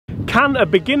Can a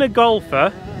beginner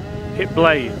golfer hit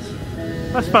blades?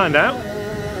 Let's find out.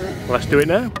 Let's do it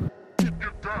now.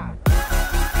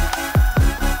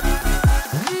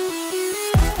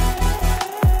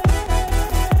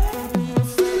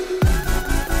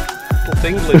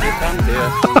 Things leave your hand here.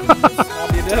 How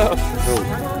do you know?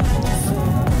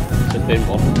 It's a thin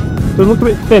one. Does look a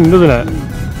bit thin, doesn't it?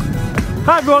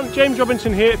 Hi everyone, James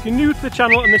Robinson here. If you're new to the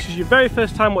channel and this is your very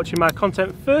first time watching my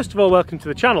content, first of all, welcome to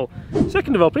the channel.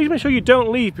 Second of all, please make sure you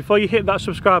don't leave before you hit that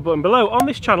subscribe button below. On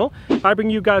this channel, I bring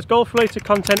you guys golf related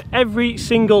content every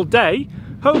single day,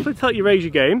 hopefully to help you raise your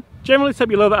game, generally to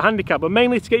help you lower that handicap, but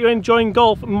mainly to get you enjoying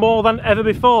golf more than ever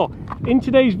before. In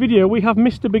today's video, we have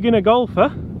Mr. Beginner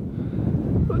Golfer,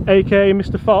 aka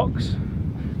Mr. Fox.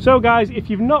 So guys, if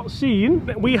you've not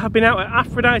seen, we have been out at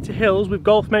Aphrodite Hills with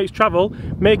Golf Mates Travel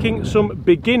making some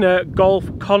beginner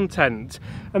golf content,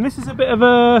 and this is a bit of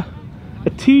a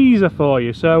teaser for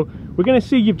you. So we're going to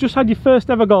see, you've just had your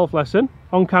first ever golf lesson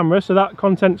on camera, so that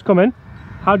content's coming.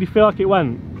 How do you feel like it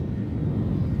went?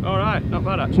 Alright, not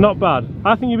bad actually. It's not bad.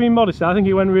 I think you've been modest. I think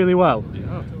it went really well.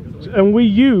 Yeah. And we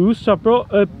used, so I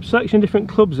brought a selection of different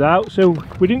clubs out, so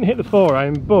we didn't hit the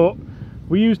 4-iron, but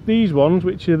we used these ones,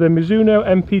 which are the Mizuno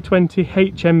MP20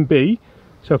 HMB,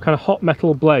 so kind of hot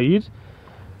metal blade.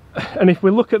 And if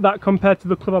we look at that compared to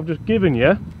the club I've just given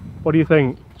you, what do you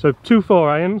think? So 2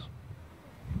 4-irons.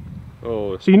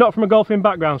 Oh. So you're not from a golfing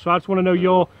background, so I just want to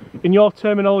know in your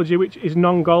terminology, which is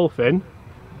non-golfing,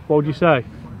 what would you say?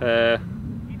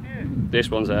 This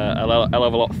one's a hell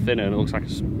of a lot thinner and it looks like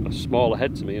a smaller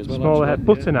head to me as well. Smaller head,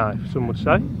 butter knife, some would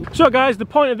say. So guys, the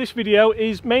point of this video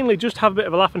is mainly just have a bit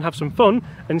of a laugh and have some fun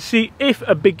and see if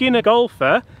a beginner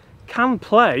golfer can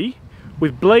play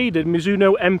with bladed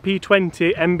Mizuno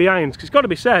MP20 MB irons. Because it's got to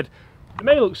be said, they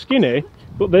may look skinny,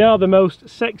 but they are the most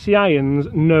sexy irons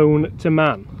known to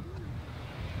man.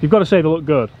 You've got to say they look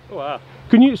good. Oh, wow.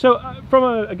 Can you, so from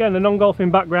again a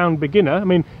non-golfing background beginner, I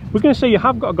mean, we're going to say you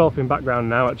have got a golfing background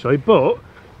now actually, but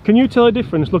can you tell a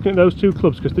difference looking at those two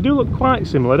clubs, because they do look quite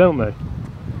similar, don't they?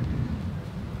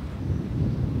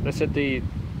 They said the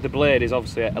blade is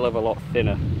obviously a hell of a lot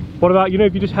thinner. What about, you know,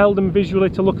 if you just held them visually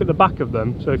to look at the back of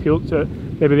them, so if you looked at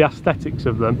maybe the aesthetics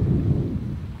of them?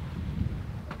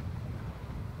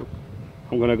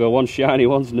 I'm going to go one's shiny,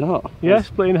 one's not. Yeah,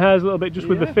 splitting hairs a little bit just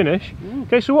with the finish.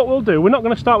 Okay, so what we'll do, we're not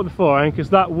going to start with the 4-iron because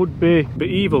that would be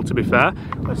evil, to be fair.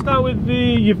 Let's start with the,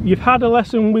 you've had a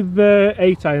lesson with the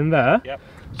 8-iron there. Yep.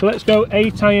 So let's go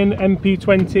 8-iron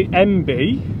MP20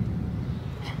 MB.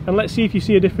 And let's see if you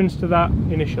see a difference to that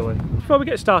initially. Before we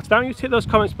get started, I want you to hit those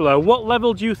comments below. What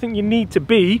level do you think you need to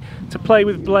be to play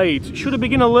with blades? Should a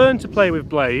beginner learn to play with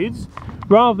blades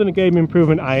rather than a game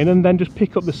improvement iron and then just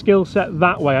pick up the skill set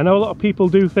that way? I know a lot of people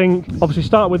do think, obviously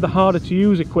start with the harder to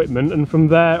use equipment and from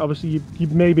there obviously you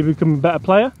maybe become a better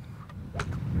player.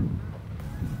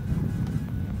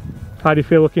 How do you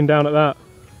feel looking down at that?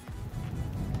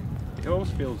 It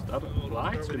almost feels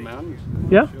light in my hand.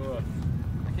 Yeah? Sure.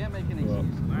 I can't make any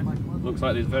excuses. Looks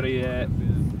like there's very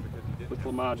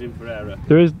little margin for error.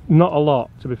 There is not a lot,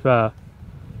 to be fair.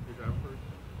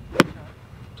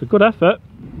 It's a good effort.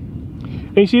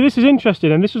 And you see, this is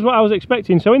interesting, and this is what I was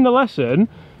expecting. So in the lesson,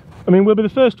 I mean, we'll be the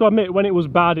first to admit when it was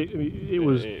bad, it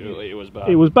was bad.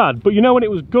 It was bad. But you know, when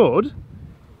it was good,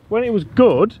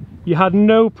 you had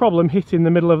no problem hitting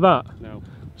the middle of that. No.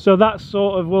 So that's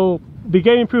sort of, well, the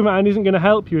game improvement iron isn't going to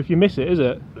help you if you miss it, is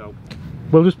it? No.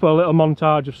 We'll just put a little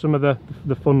montage of some of the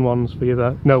fun ones for you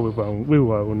there. No, we won't. We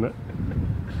won't.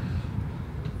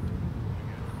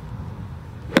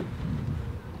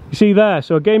 You see there,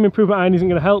 so a game improvement iron isn't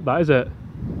going to help that, is it?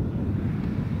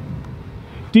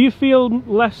 Do you feel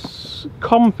less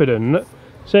confident,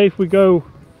 say if we go,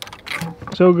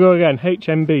 so we'll go again,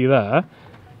 HMB there.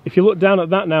 If you look down at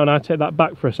that now and I take that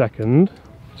back for a second,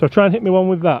 so try and hit me one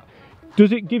with that.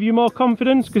 Does it give you more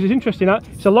confidence? Because it's interesting,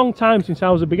 it's a long time since I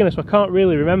was a beginner, so I can't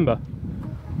really remember.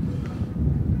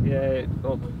 Yeah,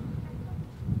 well,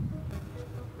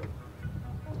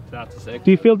 it's hard to say.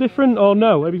 Do you feel different or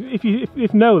no?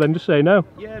 If no, then just say no.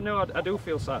 Yeah, no, I do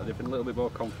feel slightly different, a little bit more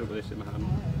confident with this in my hand.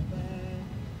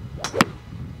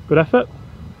 Good effort.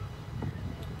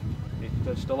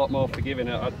 It's just a lot more forgiving.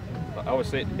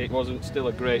 Obviously, it wasn't still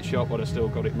a great shot, but I still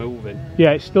got it moving.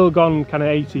 Yeah, it's still gone kind of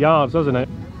 80 yards, hasn't it?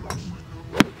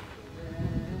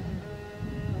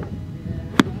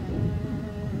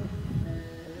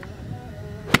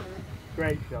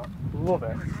 Great shot. Love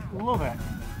it. Love it.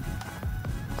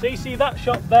 So you see that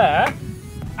shot there,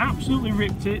 absolutely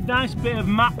ripped it. Nice bit of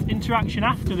mat interaction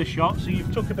after the shot, so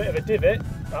you've took a bit of a divot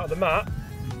out of the mat.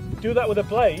 Do that with a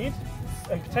blade,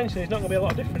 and potentially there's not going to be a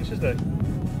lot of difference, is there?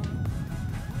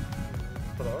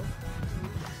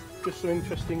 just some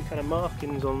interesting kind of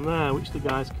markings on there, which the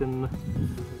guys can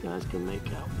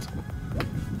make out.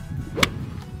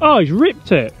 Oh, he's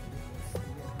ripped it,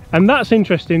 and that's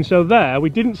interesting. So there, we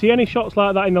didn't see any shots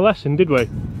like that in the lesson, did we?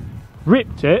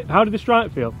 Ripped it. How did the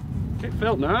strike feel? It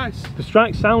felt nice. The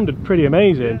strike sounded pretty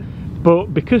amazing,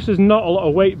 but because there's not a lot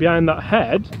of weight behind that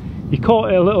head, you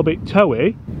caught it a little bit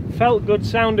toey. Felt good,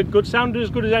 sounded as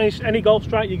good as any golf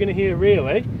strike you're going to hear,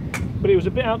 really. But it was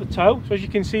a bit out the toe. So as you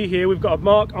can see here, we've got a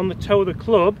mark on the toe of the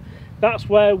club. That's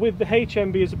where, with the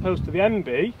HMB as opposed to the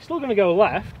MB, still going to go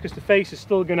left because the face is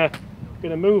still going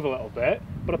to move a little bit.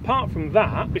 But apart from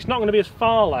that, it's not going to be as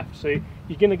far left, so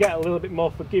you're going to get a little bit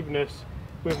more forgiveness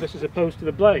with this as opposed to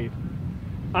the blade.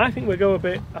 I think we go a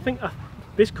bit. I think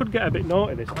this could get a bit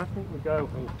naughty. This. I think we go.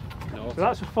 So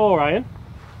that's a 4-iron.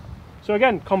 So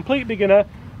again, complete beginner.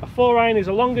 A 4-iron is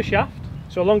a longer shaft,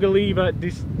 so a longer lever.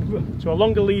 So a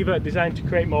longer lever designed to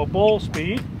create more ball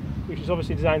speed, which is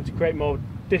obviously designed to create more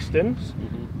distance.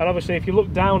 And obviously, if you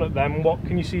look down at them, what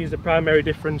can you see is the primary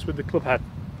difference with the club head?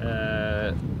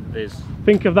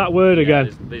 Think of that word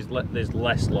again. There's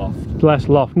less loft. Less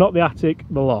loft, not the attic,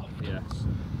 the loft. Yes.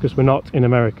 Because we're not in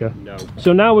America. No.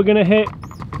 So now we're gonna hit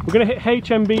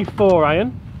HMB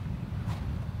 4-iron.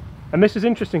 And this is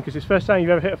interesting because it's the first time you've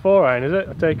ever hit a 4-iron, is it?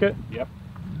 I take it? Yep.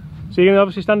 So you're gonna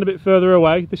obviously stand a bit further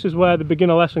away. This is where the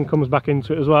beginner lesson comes back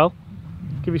into it as well.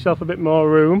 Give yourself a bit more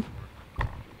room.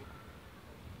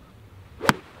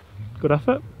 Good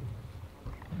effort.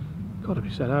 Gotta be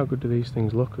said, how good do these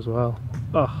things look as well?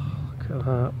 Oh, look at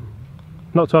that.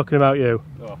 Not talking about you.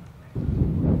 Oh.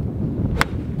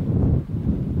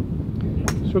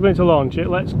 So we're going to launch it.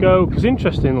 Let's go, because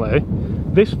interestingly,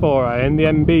 this 4-iron, the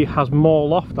MB, has more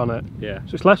loft on it. Yeah.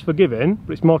 So it's less forgiving,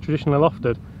 but it's more traditionally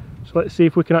lofted. So let's see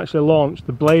if we can actually launch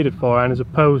the bladed 4-iron as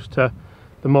opposed to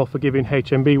the more forgiving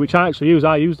HMB, which I actually use.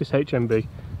 I use this HMB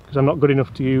because I'm not good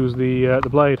enough to use the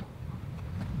blade.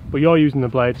 But you're using the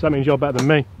blade, so that means you're better than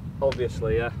me.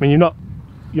 Obviously, yeah. I mean, you're not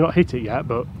hit it yet,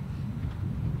 but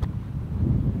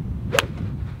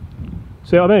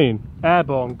see what I mean?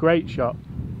 Airborne, great shot.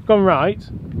 It's gone right,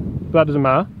 but that doesn't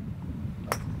matter.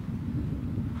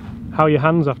 How are your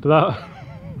hands after that?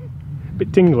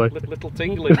 Bit tingly. Little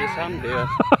tingle in this hand here.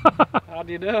 How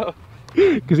do you know?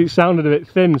 Because it sounded a bit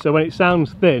thin, so when it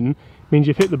sounds thin, it means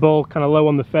you've hit the ball kind of low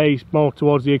on the face, more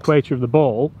towards the equator of the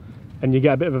ball, and you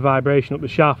get a bit of a vibration up the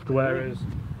shaft, whereas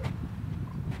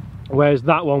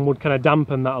that one would kind of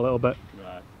dampen that a little bit.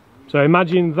 Right. So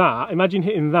imagine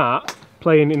hitting that,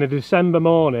 playing in a December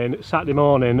morning, Saturday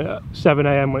morning at 7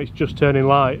 AM when it's just turning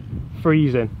light,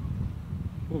 freezing.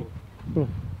 Ooh.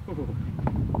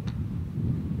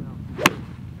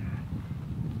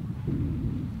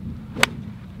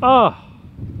 Oh,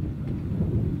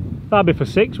 that'd be for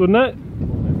 6, wouldn't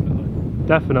it?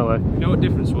 Definitely. You know what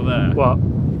difference were there? What?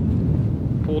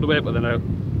 Pulled away, but then I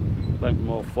went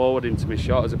more forward into my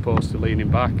shot as opposed to leaning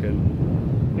back.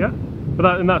 And yeah,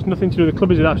 but that's nothing to do with the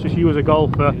club, is it? That's just you as a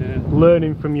golfer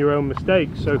learning from your own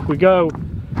mistakes. So if we go,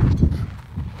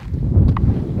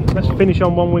 let's finish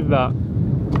on one with that.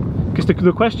 Because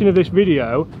the question of this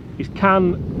video is,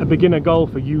 can a beginner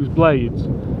golfer use blades?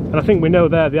 And I think we know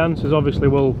there the answers obviously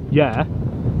will, yeah,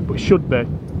 but should they?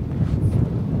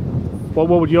 What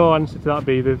would your answer to that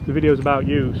be? The video's about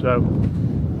you, so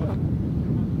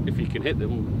if you can hit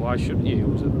them, why shouldn't you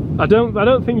use them? I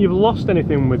don't think you've lost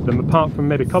anything with them apart from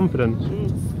maybe confidence,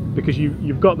 because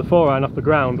you've got the 4-iron off the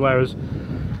ground, whereas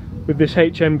with this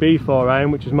HMB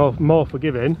 4-iron, which is more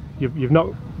forgiving, you've not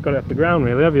got it off the ground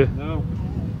really, have you? No.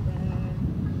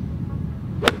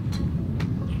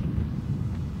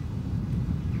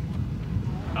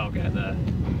 I'll get there.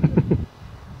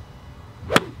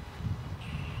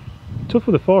 Tough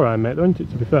with the 4-iron, mate, isn't it,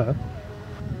 to be fair?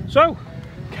 So,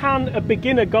 can a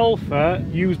beginner golfer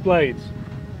use blades?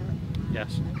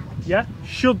 Yes. Yeah?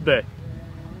 Should they?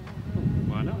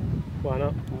 Why not? Why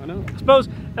not? Why not? I suppose,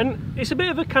 and it's a bit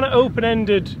of a kind of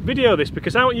open-ended video this,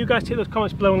 because I want you guys to hit those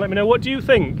comments below and let me know, what do you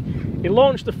think? It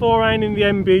launched the 4-iron in the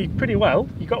MB pretty well.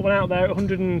 You got one out there at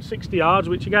 160 yards,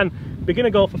 which again, beginner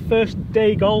golfer, first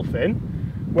day golfing.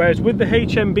 Whereas with the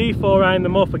HMB 4-iron, the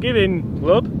more forgiving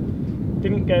club,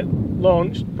 didn't get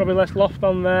launched, probably less loft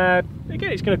on there.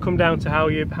 Again, it's going to come down to how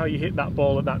you hit that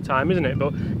ball at that time, isn't it?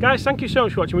 But guys, thank you so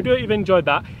much for watching. We do hope you've enjoyed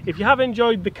that. If you have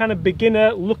enjoyed the kind of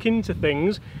beginner look into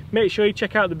things, make sure you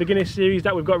check out the beginner series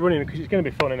that we've got running, because it's going to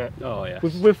be fun, isn't it? Oh yeah.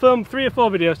 We've filmed 3 or 4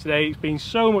 videos today. It's been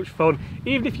so much fun.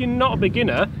 Even if you're not a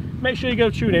beginner, make sure you go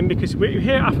tune in, because we're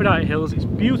here at Aphrodite Hills. It's a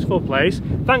beautiful place.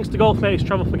 Thanks to Golf Mates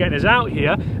Travel for getting us out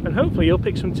here, and hopefully you'll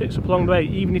pick some tips up along the way,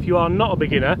 even if you are not a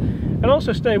beginner. And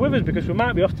also stay with us, because we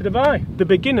might be off to Dubai. The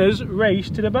beginners race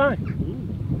to Dubai.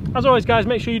 As always guys,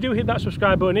 make sure you do hit that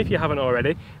subscribe button if you haven't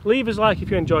already. Leave us a like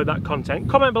if you enjoyed that content.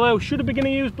 Comment below, should a beginner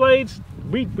use blades?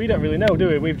 We don't really know, do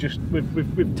we?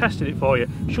 We've tested it for you.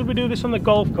 Should we do this on the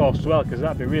golf course as well? Because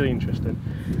that'd be really interesting.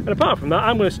 And apart from that,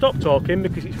 I'm going to stop talking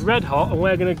because it's red hot and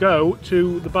we're going to go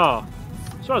to the bar.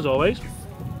 So as always,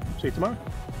 see you tomorrow.